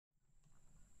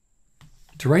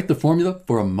To write the formula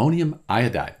for ammonium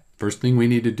iodide, first thing we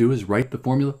need to do is write the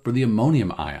formula for the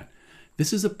ammonium ion.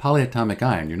 This is a polyatomic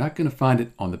ion. You're not going to find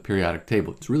it on the periodic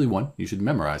table. It's really one you should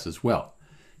memorize as well.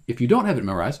 If you don't have it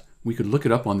memorized, we could look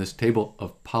it up on this table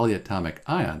of polyatomic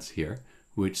ions here,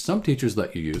 which some teachers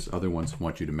let you use, other ones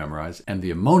want you to memorize. And the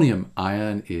ammonium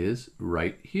ion is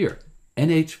right here,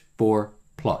 NH4+.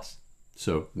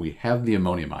 So we have the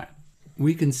ammonium ion.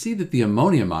 We can see that the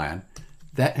ammonium ion,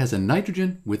 that has a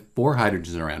nitrogen with 4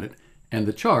 hydrogens around it, and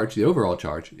the charge, the overall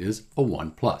charge, is a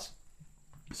 1+.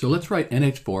 So let's write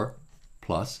NH4+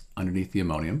 underneath the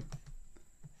ammonium.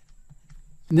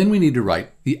 And then we need to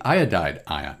write the iodide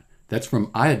ion. That's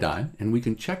from iodine, and we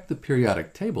can check the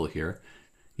periodic table here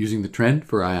using the trend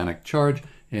for ionic charge.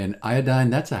 And iodine,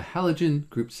 that's a halogen,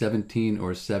 group 17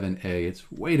 or 7a. It's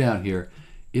way down here.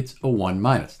 It's a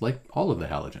 1-, like all of the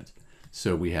halogens.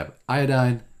 So we have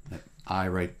iodine, that I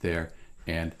right there,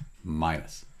 and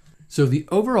minus. So the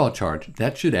overall charge,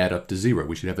 that should add up to 0.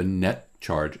 We should have a net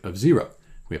charge of 0.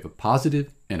 We have a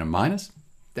positive and a minus.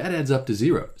 That adds up to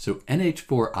 0. So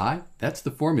NH4I, that's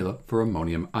the formula for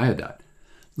ammonium iodide.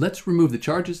 Let's remove the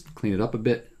charges, clean it up a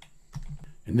bit.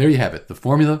 And there you have it, the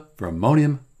formula for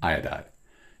ammonium iodide.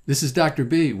 This is Dr.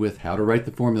 B with how to write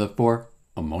the formula for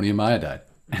ammonium iodide.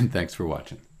 And thanks for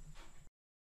watching.